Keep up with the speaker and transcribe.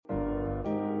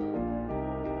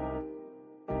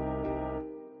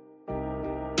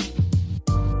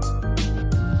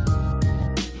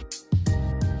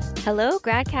Hello,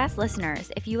 GradCast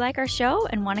listeners. If you like our show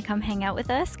and want to come hang out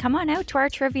with us, come on out to our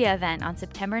trivia event on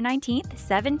September 19th,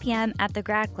 7 p.m. at the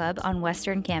Grad Club on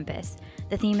Western Campus.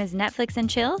 The theme is Netflix and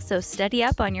chill, so study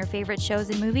up on your favorite shows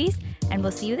and movies, and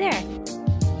we'll see you there.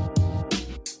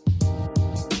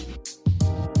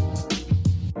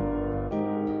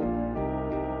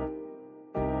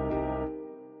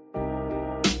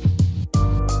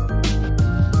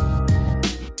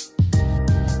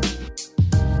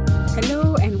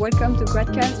 Welcome to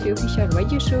GradCast, the official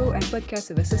radio show and podcast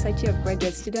of the Society of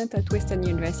Graduate Students at Western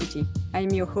University. I'm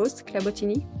your host, Claire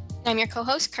Bottini. I'm your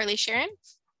co-host, Carly Sharon.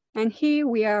 And here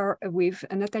we are with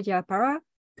Natalia Parra.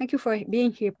 Thank you for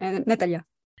being here, Natalia.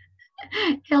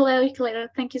 Hello, Claire.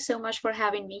 Thank you so much for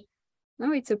having me.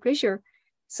 Oh, it's a pleasure.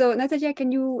 So, Natalia,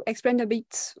 can you explain a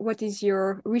bit what is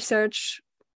your research,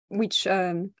 which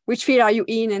field are you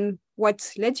in, and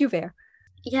what led you there?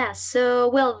 Yeah, so,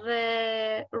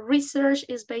 the research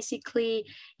is basically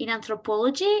in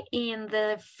anthropology, in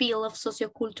the field of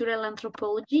sociocultural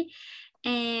anthropology.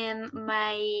 And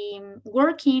my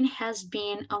working has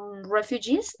been on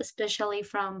refugees, especially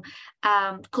from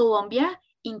Colombia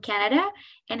in Canada,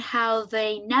 and how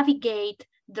they navigate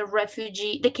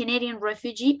the Canadian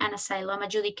refugee and asylum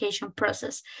adjudication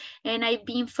process. And I've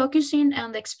been focusing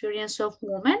on the experience of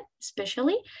women,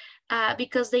 especially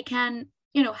because they can,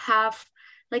 have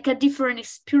like a different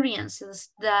experiences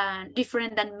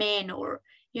different than men or,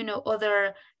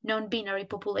 other non-binary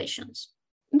populations.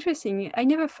 Interesting. I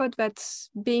never thought that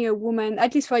being a woman,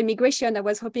 at least for immigration, I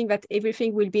was hoping that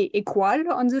everything will be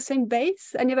equal on the same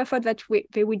base. I never thought that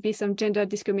there would be some gender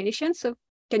discrimination. So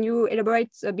can you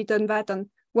elaborate a bit on that, on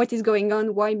what is going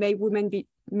on? Why may women be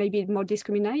maybe more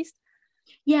discriminated?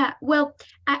 Yeah, well,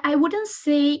 I wouldn't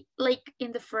say like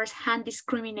in the first hand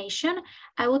discrimination.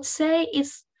 I would say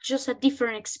it's just a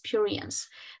different experience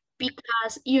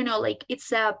because,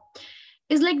 it's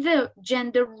like the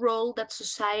gender role that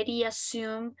society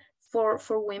assume for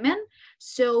women.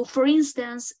 So for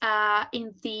instance,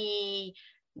 during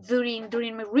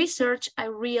my research, I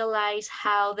realized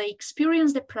how they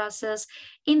experience the process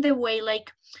in the way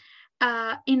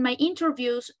in my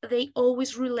interviews, they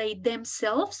always relate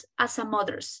themselves as a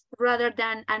mothers rather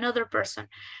than another person.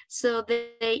 So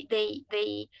they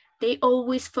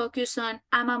always focus on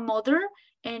I'm a mother,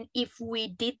 and if we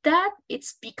did that,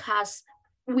 it's because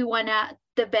we want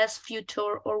the best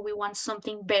future or we want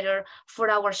something better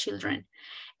for our children.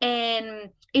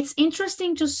 And it's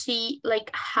interesting to see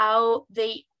how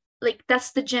they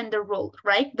that's the gender role,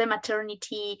 right? The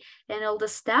maternity and all the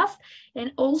stuff.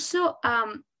 And also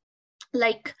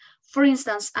for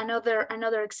instance, another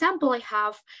example I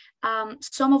have,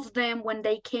 some of them when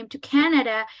they came to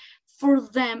Canada, for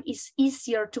them it's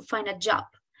easier to find a job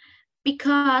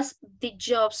because the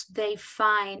jobs they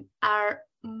find are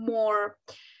more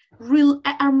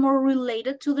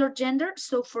related to their gender.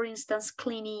 So for instance,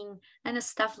 cleaning and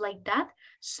stuff like that.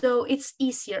 So it's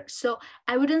easier. So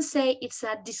I wouldn't say it's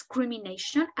a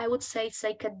discrimination. I would say it's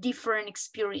like a different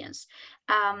experience.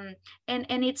 And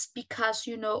it's because,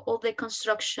 all the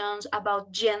constructions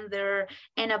about gender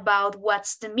and about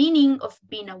what's the meaning of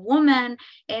being a woman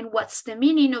and what's the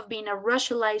meaning of being a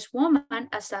racialized woman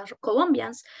as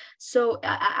Colombians. So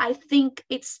I think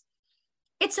it's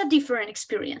a different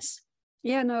experience.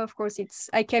 Yeah, no, of course,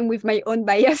 I came with my own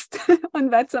bias on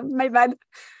that, so my bad.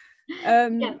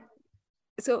 Yeah.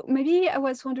 So maybe I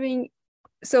was wondering,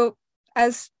 so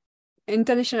as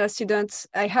international students,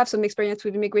 I have some experience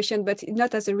with immigration, but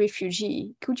not as a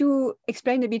refugee. Could you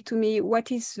explain a bit to me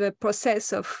what is the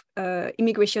process of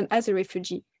immigration as a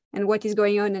refugee and what is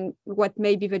going on and what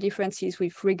may be the differences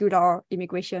with regular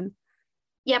immigration?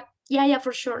 Yep. Yeah,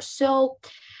 for sure. So,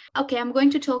 okay, I'm going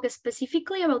to talk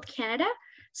specifically about Canada.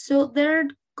 So there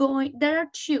are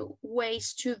two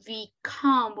ways to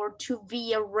become or to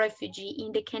be a refugee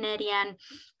in the Canadian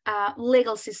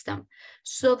legal system.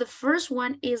 So the first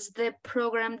one is the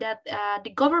program that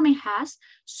the government has.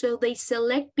 So they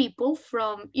select people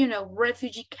from,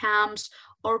 refugee camps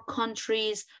or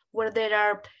countries where there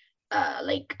are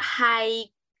high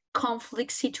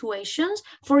conflict situations.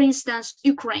 For instance,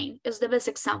 Ukraine is the best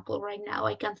example right now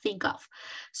I can think of.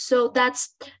 So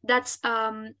that's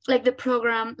the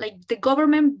program, the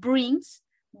government brings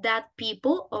that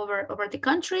people over the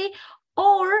country,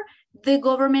 or the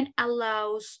government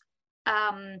allows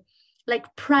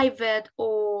private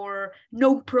or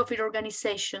non-profit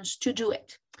organizations to do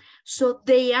it. So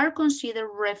they are considered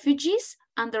refugees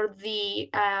under the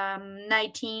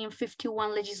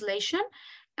 1951 legislation.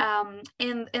 And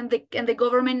the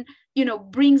government,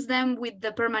 brings them with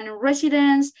the permanent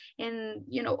residence and,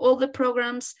 all the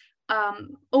programs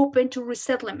open to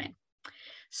resettlement.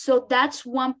 So that's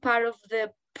one part of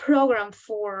the program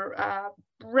for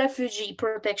refugee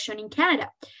protection in Canada.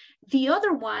 The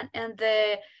other one, and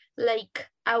the, like,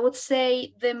 I would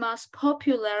say the most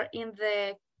popular in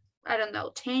the, I don't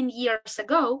know, 10 years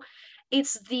ago,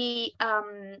 it's the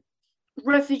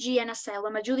refugee and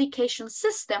asylum adjudication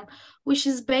system, which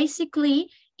is basically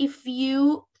if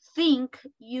you think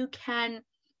you can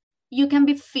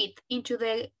be fit into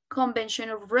the Convention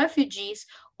of Refugees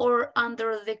or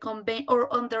under the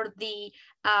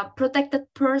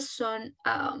protected person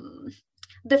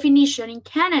definition in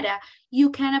Canada, you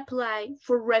can apply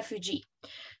for refugee.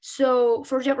 So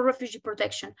for refugee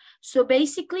protection. So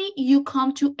basically you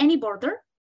come to any border.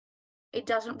 It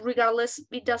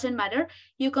doesn't matter.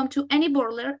 You come to any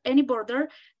border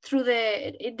through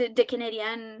the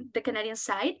Canadian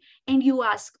side, and you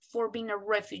ask for being a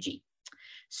refugee.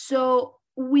 So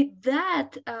with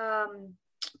that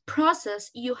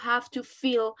process, you have to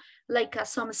fill like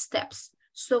some steps.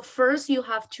 So first you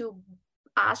have to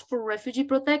ask for refugee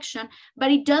protection,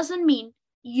 but it doesn't mean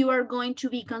you are going to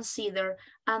be considered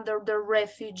under the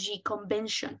Refugee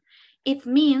Convention. It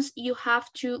means you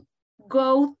have to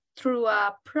go through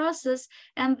a process,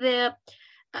 and the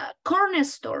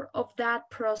cornerstone of that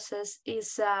process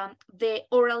is the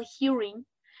oral hearing,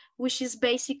 which is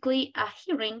basically a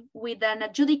hearing with an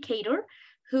adjudicator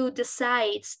who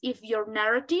decides if your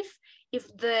narrative,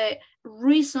 if the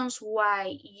reasons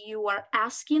why you are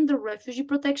asking the refugee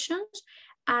protections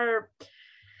are,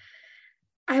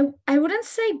 I wouldn't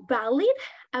say valid,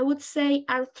 I would say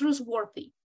are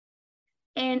trustworthy.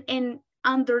 And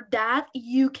under that,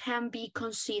 you can be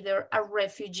considered a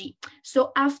refugee.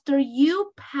 So after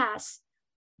you pass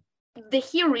the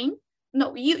hearing,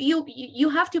 no, you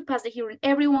have to pass the hearing.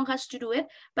 Everyone has to do it,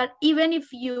 but even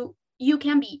if you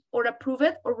can be or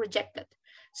approved or rejected.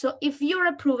 So if you're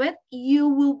approved, you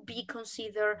will be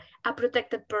considered a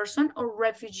protected person or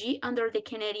refugee under the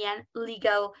Canadian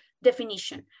legal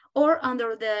definition or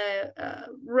under the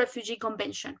Refugee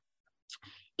Convention.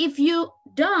 If you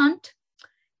don't,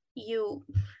 you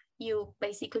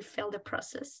basically fail the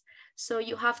process. So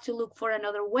you have to look for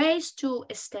another ways to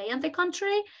stay in the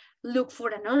country, look for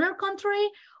another country,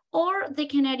 or the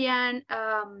Canadian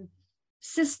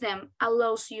system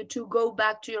allows you to go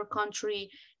back to your country.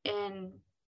 And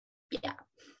yeah,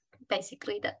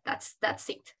 basically that's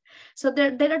it. So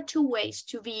there are two ways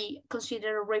to be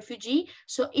considered a refugee.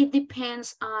 So it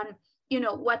depends on,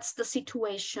 what's the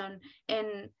situation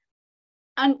and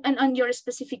on your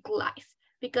specific life.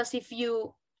 Because if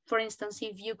you, for instance,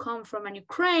 if you come from an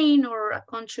Ukraine or a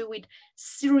country with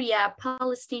Syria,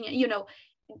 Palestine,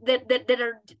 there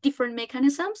are different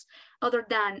mechanisms other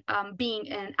than being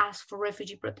and ask for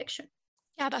refugee protection.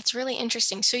 Yeah, that's really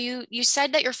interesting. So you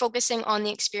said that you're focusing on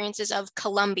the experiences of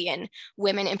Colombian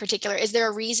women in particular. Is there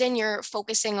a reason you're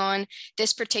focusing on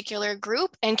this particular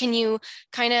group? And can you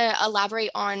kind of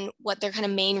elaborate on what their kind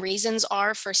of main reasons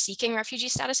are for seeking refugee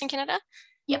status in Canada?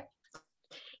 Yep.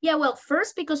 Yeah, well,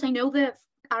 first, because I know the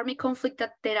army conflict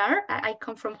that there are. I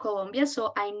come from Colombia,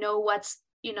 so I know what's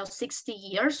 60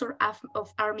 years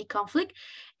of army conflict,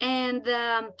 and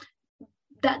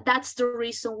that's the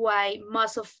reason why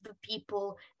most of the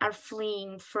people are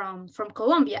fleeing from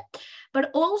Colombia.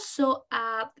 But also,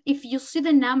 if you see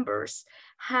the numbers,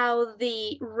 how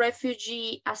the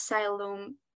refugee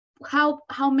asylum,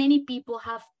 how many people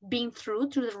have been through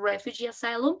to the refugee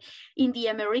asylum in the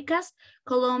Americas.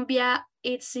 Colombia,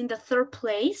 it's in the third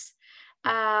place.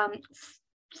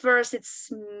 First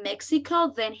it's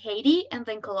Mexico, then Haiti, and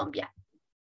then Colombia.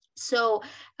 So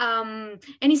and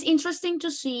it's interesting to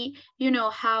see,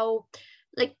 how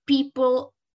like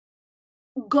people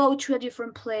go to a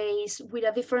different place with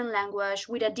a different language,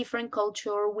 with a different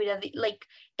culture, with like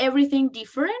everything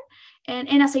different. And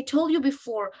as I told you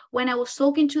before, when I was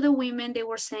talking to the women, they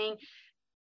were saying,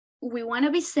 we want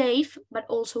to be safe, but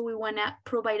also we want to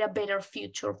provide a better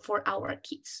future for our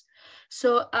kids.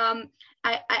 So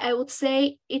I would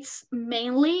say it's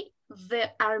mainly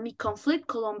the army conflict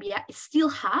Colombia still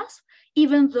has,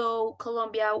 even though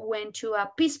Colombia went to a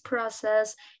peace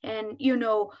process and,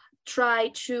 try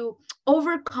to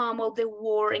overcome all the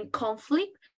war and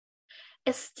conflict.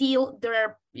 Still there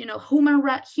are,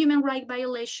 human right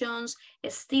violations.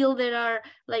 Still there are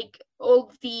like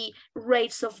all the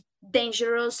rates of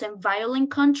dangerous and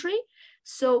violent country.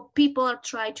 So people are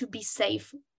trying to be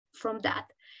safe from that.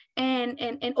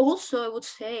 And also I would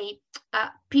say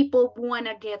people want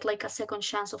to get like a second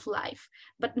chance of life,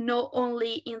 but not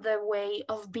only in the way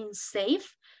of being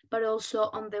safe, but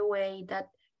also on the way that,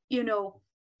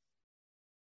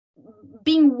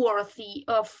 being worthy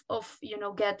of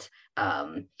get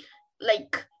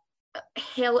like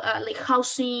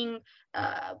housing,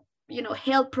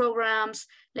 health programs,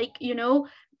 like,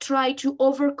 try to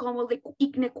overcome all the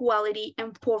inequality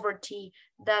and poverty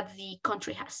that the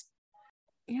country has.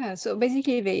 Yeah, so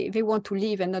basically they want to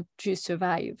live and not just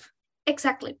survive.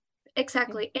 Exactly.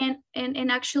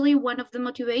 And actually one of the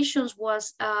motivations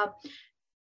was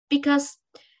because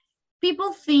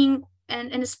people think,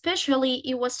 and especially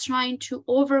it was trying to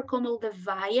overcome all the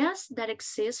bias that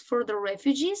exists for the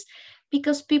refugees,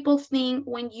 because people think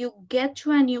when you get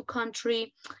to a new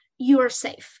country, you are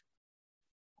safe.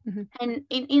 Mm-hmm. And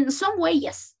in some way,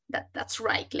 yes, that's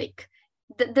right. Like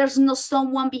there's no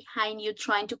someone behind you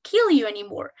trying to kill you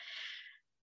anymore.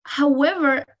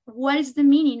 However, what is the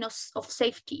meaning of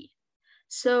safety?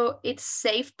 So it's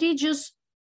safety just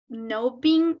not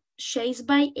being chased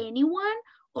by anyone,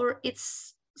 or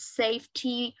it's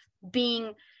safety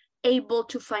being able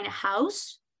to find a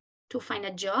house, to find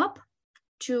a job,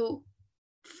 to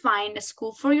find a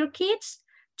school for your kids,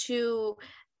 to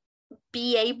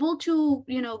be able to,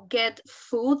 get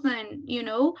food, and,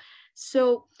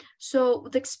 so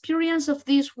the experience of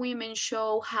these women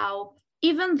show how,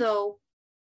 even though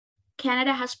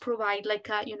Canada has provided like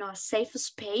a safe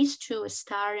space to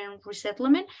start and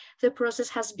resettlement, the process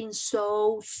has been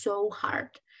so hard.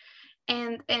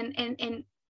 And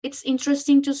it's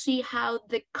interesting to see how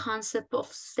the concept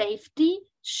of safety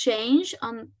change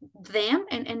on them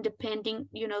and depending,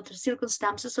 the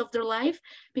circumstances of their life,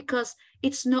 because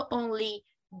it's not only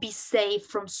be safe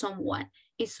from someone,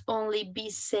 it's only be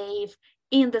safe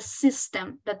in the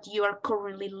system that you are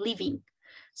currently living.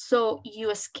 So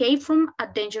you escape from a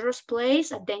dangerous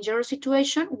place, a dangerous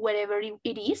situation, wherever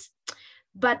it is,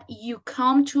 but you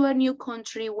come to a new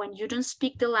country when you don't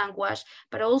speak the language,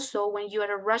 but also when you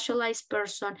are a racialized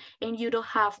person and you don't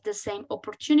have the same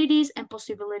opportunities and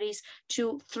possibilities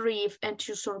to thrive and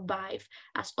to survive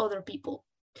as other people.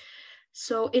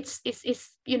 So it's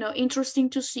interesting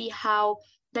to see how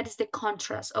that is the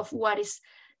contrast of what is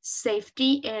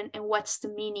safety and what's the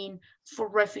meaning for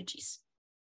refugees.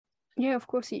 Yeah, of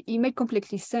course, it made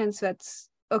completely sense that,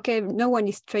 okay, no one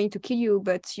is trying to kill you,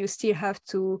 but you still have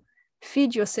to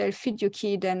feed yourself, feed your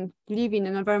kid, and live in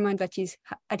an environment that is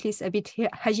at least a bit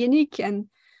hygienic, and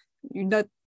you're not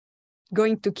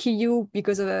going to kill you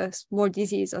because of a small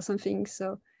disease or something.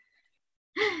 So,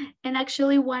 and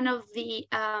actually one of the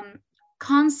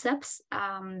concepts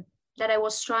that I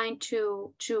was trying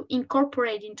to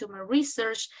incorporate into my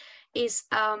research is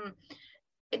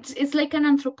it's like an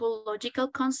anthropological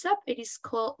concept. It is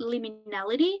called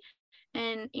liminality,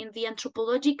 and in the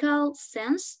anthropological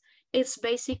sense, it's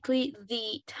basically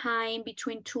the time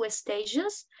between two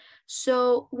stages.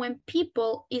 So when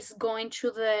people is going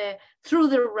through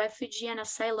the refugee and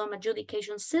asylum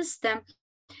adjudication system,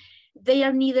 they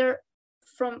are neither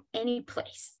from any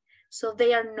place. So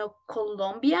they are not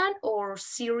Colombian or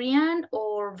Syrian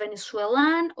or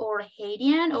Venezuelan or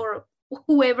Haitian or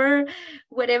whoever,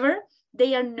 whatever.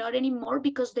 They are not anymore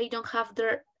because they don't have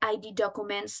their ID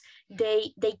documents.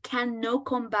 They cannot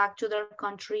come back to their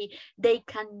country. They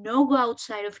cannot go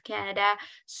outside of Canada.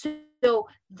 So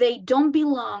they don't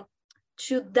belong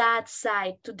to that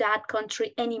side, to that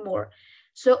country anymore.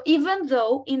 So even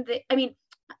though I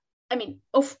mean,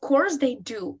 of course they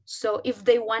do. So if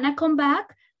they want to come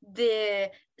back, the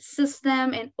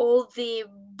system and all the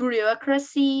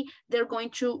bureaucracy, they're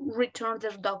going to return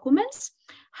their documents.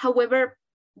 However,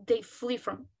 they flee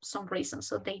from some reason,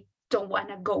 so they don't want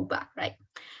to go back, right?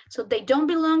 So they don't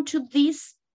belong to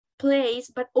this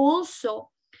place, but also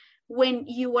when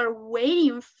you are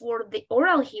waiting for the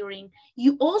oral hearing,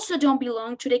 you also don't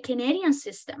belong to the Canadian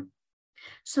system.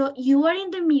 So you are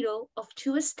in the middle of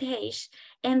two stages,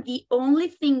 and the only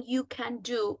thing you can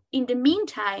do in the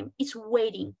meantime is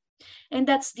waiting. And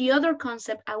that's the other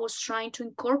concept I was trying to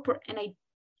incorporate, and I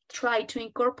try to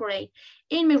incorporate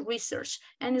in my research,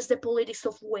 and it's the politics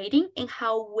of waiting and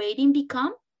how waiting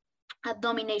become a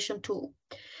domination tool.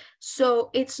 So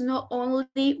it's not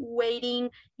only waiting,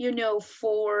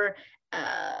 for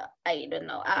I don't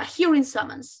know, a hearing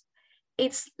summons.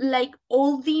 It's like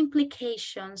all the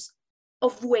implications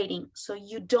of waiting. So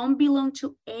you don't belong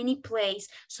to any place,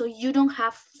 so you don't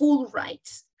have full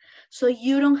rights. So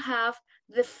you don't have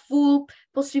the full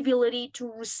possibility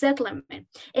to resettlement.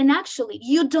 And actually,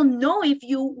 you don't know if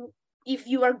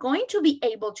you are going to be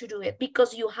able to do it,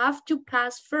 because you have to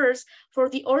pass first for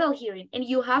the oral hearing, and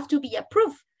you have to be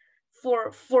approved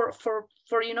for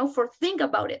think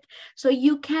about it. So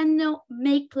you cannot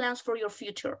make plans for your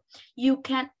future. You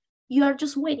are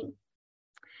just waiting.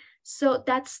 So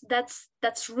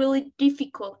that's really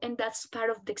difficult, and that's part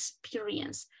of the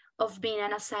experience of being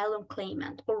an asylum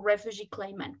claimant or refugee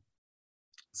claimant.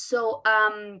 So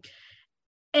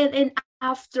and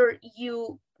after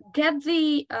you get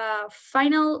the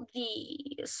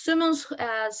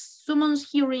summons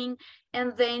hearing,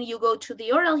 and then you go to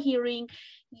the oral hearing,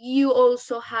 you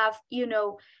also have,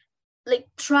 like,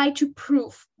 try to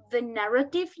prove the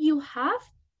narrative you have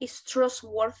is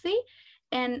trustworthy.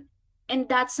 And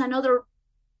that's another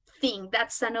thing,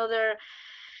 that's another,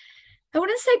 I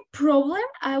wouldn't say problem,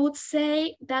 I would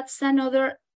say that's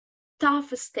another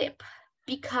tough step,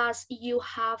 because you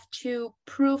have to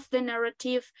prove the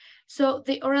narrative. So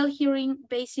the oral hearing,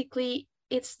 basically,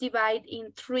 it's divided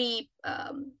in three.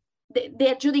 The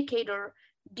adjudicator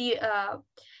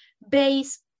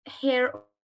base her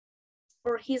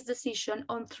or his decision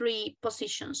on three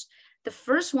positions. The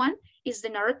first one is the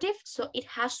narrative, so it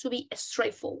has to be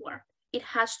straightforward. It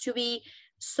has to be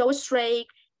so straight,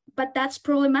 but that's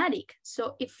problematic.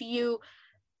 So if you,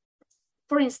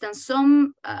 for instance,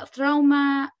 some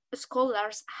trauma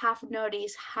scholars have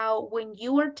noticed how when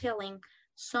you are telling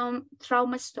some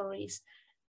trauma stories,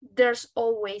 there's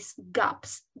always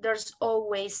gaps. There's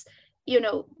always,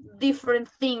 different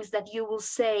things that you will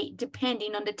say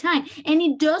depending on the time. And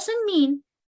it doesn't mean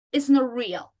it's not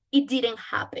real. It didn't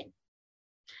happen.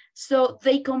 So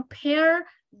they compare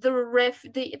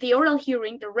the oral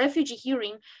hearing, the refugee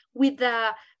hearing, with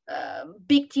the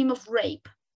victim of rape.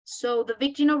 So the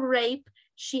victim of rape,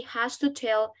 she has to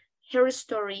tell her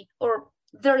story, or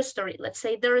their story, let's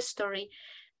say their story,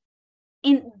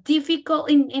 in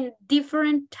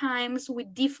different times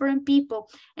with different people,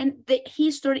 and the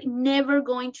history never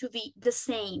going to be the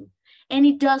same. And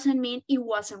it doesn't mean it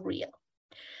wasn't real.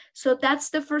 So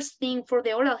that's the first thing for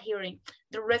the oral hearing.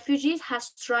 The refugees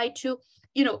has tried to,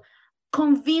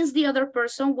 convince the other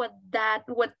person what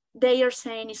they are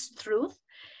saying is truth.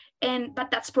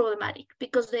 But that's problematic,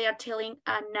 because they are telling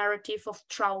a narrative of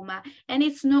trauma. And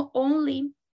it's not only,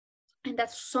 and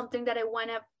that's something that I want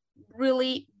to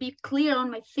really be clear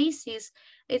on my thesis,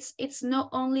 it's not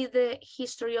only the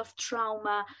history of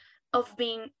trauma of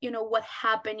being, what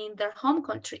happened in their home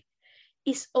country.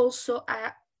 It's also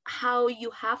how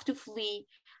you have to flee,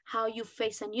 how you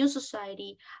face a new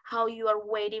society, how you are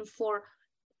waiting for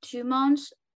 2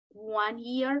 months, 1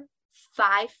 year,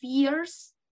 5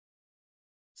 years.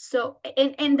 So,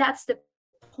 and that's the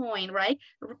point, right?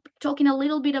 Talking a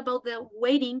little bit about the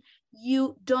waiting,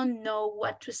 you don't know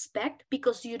what to expect,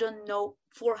 because you don't know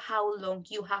for how long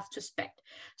you have to expect.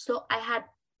 So I had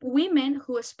women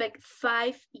who expect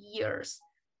 5 years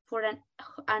for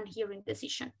an hearing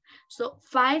decision. So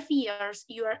 5 years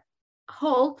you are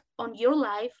hold on your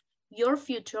life, your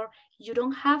future. You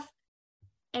don't have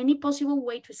any possible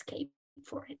way to escape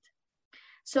for it.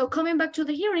 So coming back to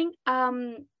the hearing,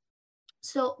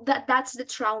 so that's the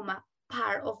trauma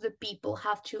part of the people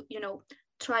have to,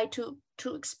 try to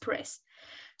express.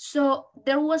 So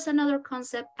there was another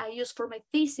concept I used for my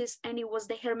thesis, and it was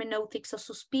the hermeneutics of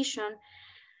suspicion.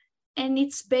 And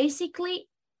it's basically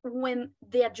when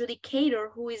the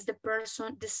adjudicator, who is the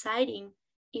person deciding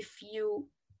if your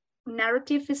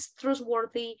narrative is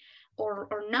trustworthy or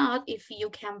not, if you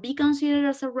can be considered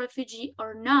as a refugee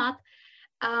or not,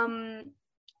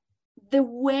 the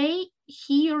way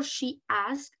he or she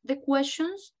asks the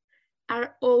questions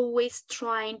are always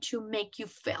trying to make you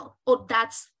feel, or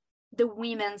that's the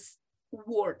women's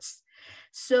words.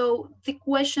 So the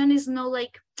question is not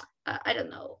like, I don't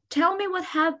know, tell me what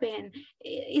happened.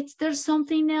 There's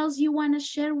something else you want to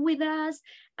share with us?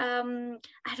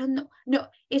 I don't know. No,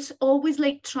 it's always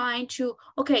like trying to,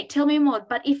 okay, tell me more.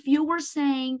 But if you were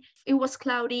saying it was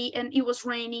cloudy and it was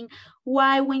raining,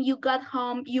 why when you got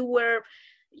home your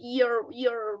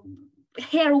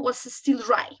hair was still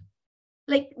dry?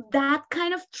 Like that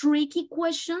kind of tricky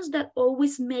questions that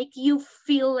always make you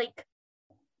feel like,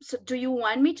 so do you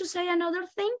want me to say another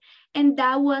thing? And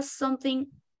that was something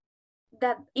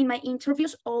that in my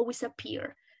interviews always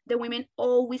appear. The women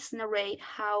always narrate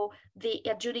how the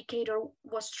adjudicator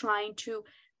was trying to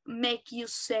make you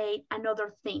say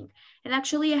another thing. And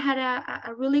actually I had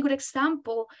a really good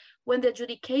example when the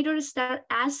adjudicator started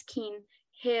asking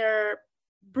her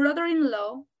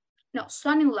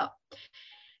son-in-law,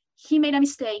 he made a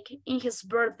mistake in his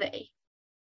birthday.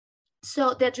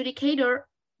 So the adjudicator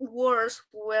words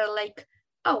were like,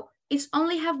 oh, it's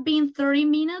only have been 30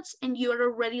 minutes and you're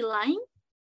already lying.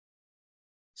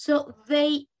 So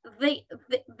they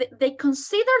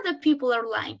consider that people are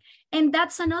lying. And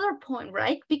that's another point,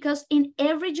 right? Because in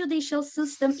every judicial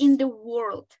system in the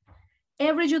world,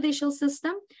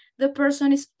 the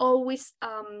person is always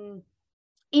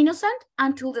innocent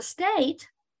until the state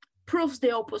proves the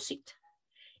opposite.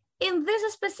 In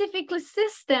this specific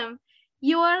system,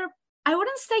 you are, I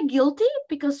wouldn't say guilty,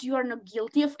 because you are not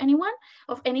guilty of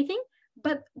anything,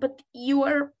 but you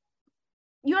are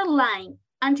you're lying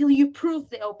until you prove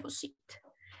the opposite.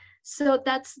 So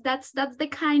that's the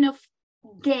kind of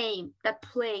game that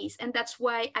plays, and that's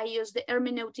why I use the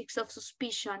hermeneutics of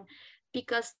suspicion,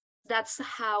 because that's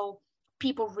how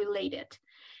people relate it.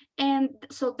 And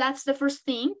so that's the first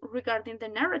thing regarding the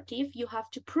narrative you have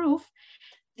to prove.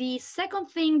 The second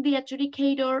thing the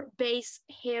adjudicator base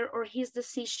her or his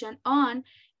decision on,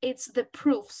 it's the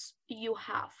proofs you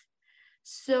have.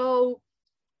 So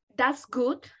that's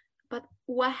good, but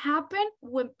what happens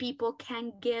when people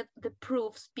can't get the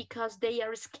proofs because they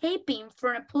are escaping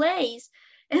from a place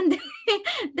and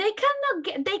they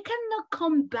cannot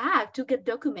come back to get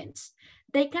documents.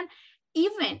 They can,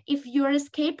 even if you're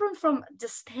escaping from the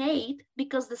state,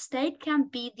 because the state can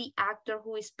be the actor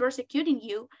who is persecuting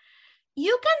you,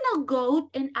 you cannot go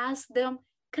and ask them,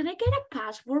 can I get a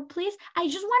passport, please? I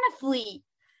just want to flee.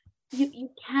 You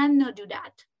cannot do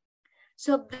that.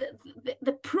 So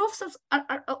the proofs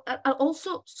are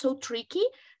also so tricky.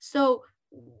 So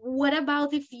what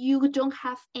about if you don't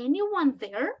have anyone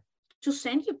there to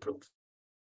send you proofs?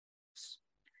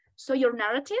 So your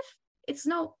narrative, it's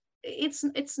not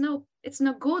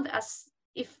good as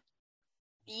if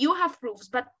you have proofs,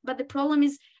 but the problem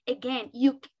is, again,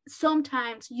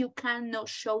 sometimes you cannot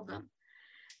show them.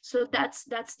 So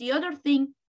that's the other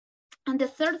thing. And the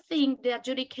third thing the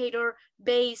adjudicator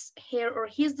base her or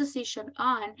his decision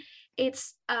on,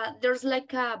 it's there's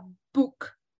like a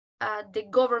book the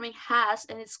government has,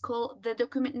 and it's called the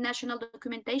National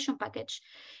Documentation Package.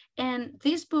 And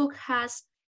this book has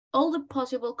all the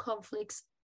possible conflicts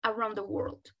around the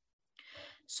world.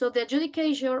 So the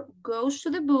adjudicator goes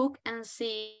to the book and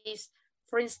sees,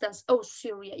 for instance, oh,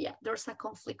 Syria, yeah, there's a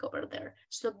conflict over there.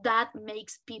 So that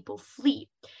makes people flee.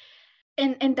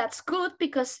 And that's good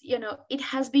because, you know, it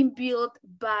has been built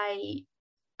by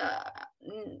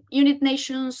United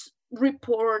Nations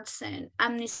reports and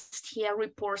Amnesty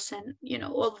reports and, you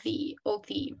know, all the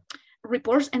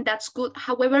reports, and that's good.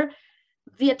 However,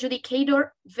 the adjudicator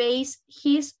based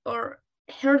his or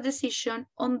her decision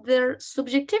on their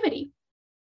subjectivity.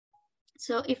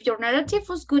 So if your narrative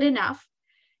was good enough,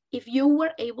 if you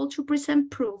were able to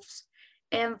present proofs,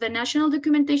 and the National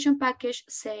Documentation Package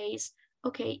says,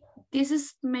 okay, this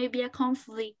is maybe a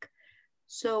conflict,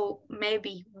 so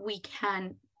maybe we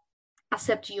can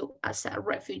accept you as a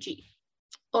refugee.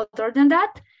 Other than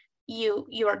that, you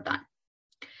are done.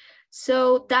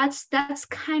 So that's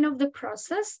kind of the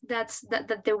process that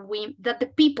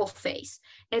the people face,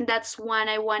 and that's one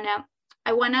I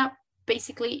wanna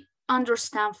basically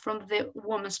understand from the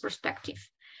woman's perspective,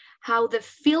 how they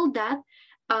feel that.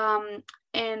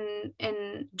 And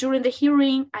during the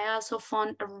hearing, I also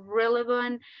found a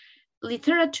relevant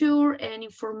literature and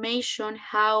information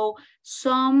how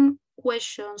some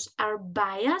questions are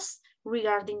biased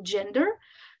regarding gender.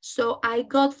 So I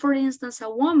got, for instance, a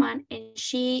woman, and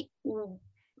she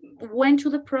went to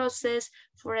the process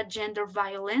for a gender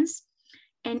violence,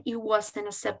 and it wasn't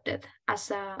accepted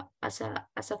as a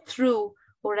true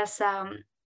or as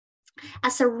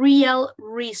a real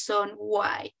reason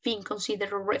why being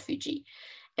considered a refugee.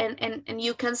 And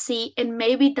you can see, and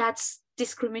maybe that's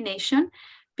discrimination,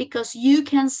 because you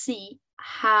can see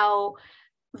how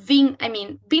being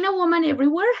a woman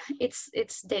everywhere,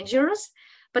 it's dangerous,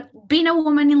 but being a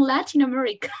woman in Latin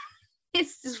America,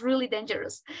 it's really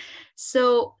dangerous.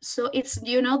 So it's,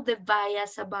 you know, the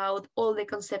bias about all the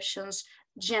conceptions,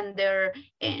 gender,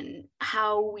 and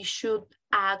how we should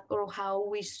act, or how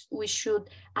we should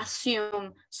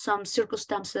assume some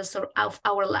circumstances of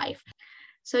our life.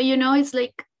 So, you know, it's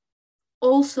like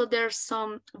also there's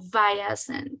some bias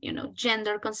and, you know,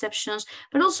 gender conceptions,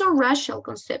 but also racial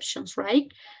conceptions, right?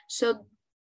 So,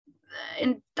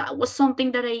 and that was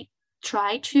something that I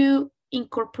tried to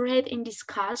incorporate and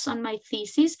discuss on my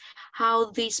thesis,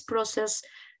 how this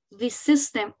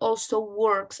system also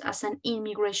works as an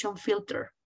immigration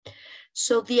filter.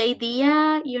 So the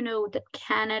idea, you know, that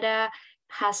Canada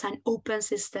has an open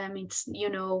system, it's, you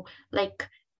know, like,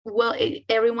 well,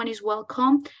 everyone is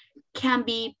welcome, can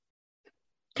be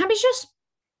just,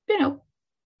 you know,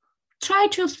 try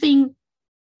to think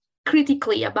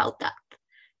critically about that.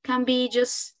 Can be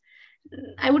just,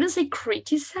 I wouldn't say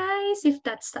criticize, if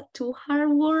that's a too hard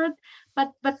word,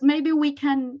 but maybe we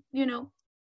can, you know,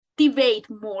 debate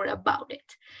more about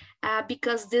it,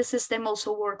 because this system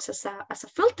also works as a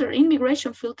filter,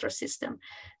 immigration filter system.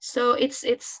 So it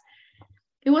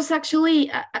was actually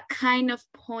a kind of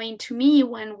point to me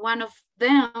when one of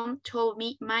them told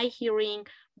me my hearing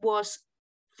was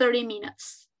 30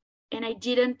 minutes and I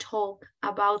didn't talk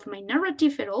about my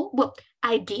narrative at all. Well,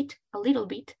 I did a little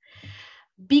bit,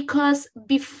 because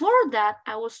before that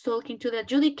I was talking to the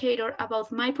adjudicator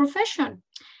about my profession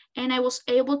and I was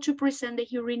able to present the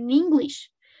hearing in English.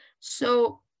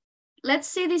 So let's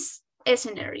see this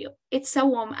scenario. It's a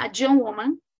young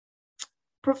woman,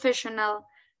 professional,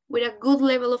 with a good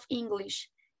level of English,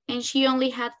 and she only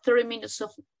had 30 minutes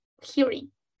of hearing.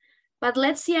 But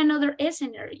let's see another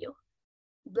scenario.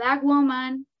 Black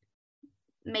woman,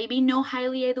 maybe not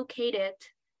highly educated,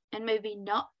 and maybe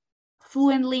not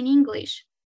fluently in English,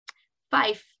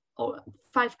 5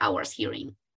 hours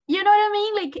hearing. You know what I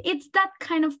mean? Like, it's that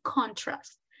kind of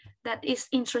contrast that is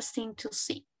interesting to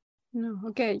see. No,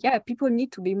 okay, yeah, people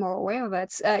need to be more aware of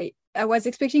that. I was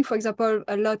expecting, for example,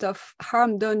 a lot of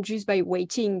harm done just by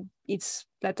waiting. It's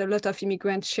that a lot of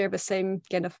immigrants share the same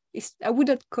kind of, I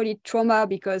wouldn't call it trauma,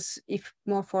 because if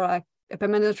more for a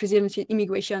permanent resident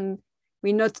immigration,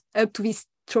 we're not up to this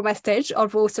trauma stage,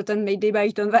 although certain may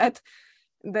debate on that.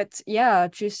 But yeah,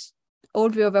 just all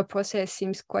the other process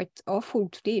seems quite awful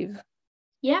to live.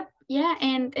 Yep, yeah,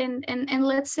 and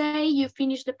let's say you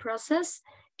finish the process,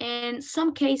 and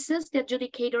some cases the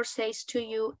adjudicator says to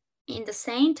you in the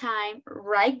same time,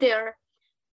 right there,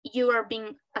 you are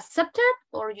being accepted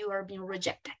or you are being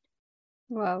rejected.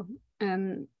 Wow.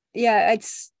 Yeah,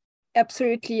 it's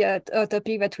absolutely a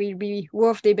topic that will be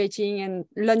worth debating and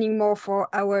learning more for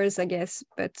hours, I guess.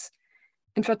 But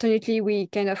unfortunately, we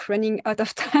kind of running out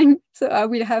of time, so I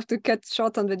will have to cut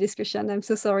short on the discussion. I'm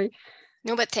so sorry.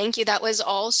 No, but thank you. That was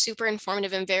all super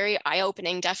informative and very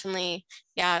eye-opening, definitely.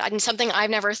 Yeah, and something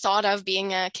I've never thought of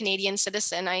being a Canadian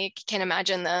citizen. I can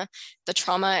imagine the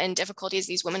trauma and difficulties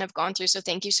these women have gone through. So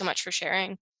thank you so much for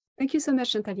sharing. Thank you so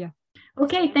much, Natalia.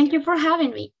 Okay, thank you for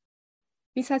having me.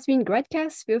 This has been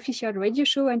GradCast, the official radio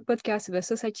show and podcast of the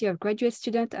Society of Graduate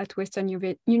Students at Western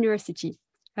University.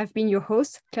 I've been your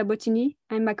host, Claire Bottini,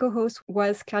 and my co-host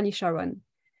was Carly Sharon.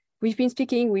 We've been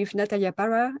speaking with Natalia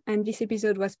Parra, and this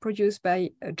episode was produced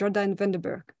by Jordan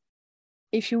Vandenberg.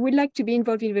 If you would like to be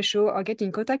involved in the show or get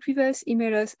in contact with us,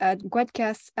 email us at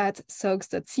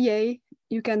gradcast@sogs.ca.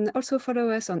 You can also follow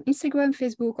us on Instagram,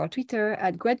 Facebook, or Twitter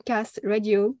at Gradcast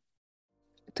Radio.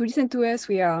 To listen to us,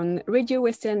 we are on Radio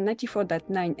Western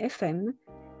 94.9 FM.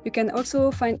 You can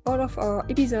also find all of our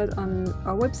episodes on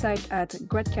our website at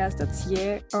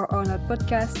gradcast.ca or on our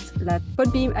podcasts like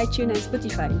Podbean, iTunes, and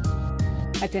Spotify.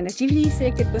 Alternatively,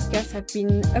 selected podcasts have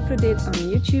been uploaded on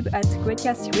YouTube at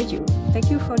GradCast Radio. Thank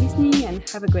you for listening and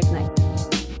have a great night.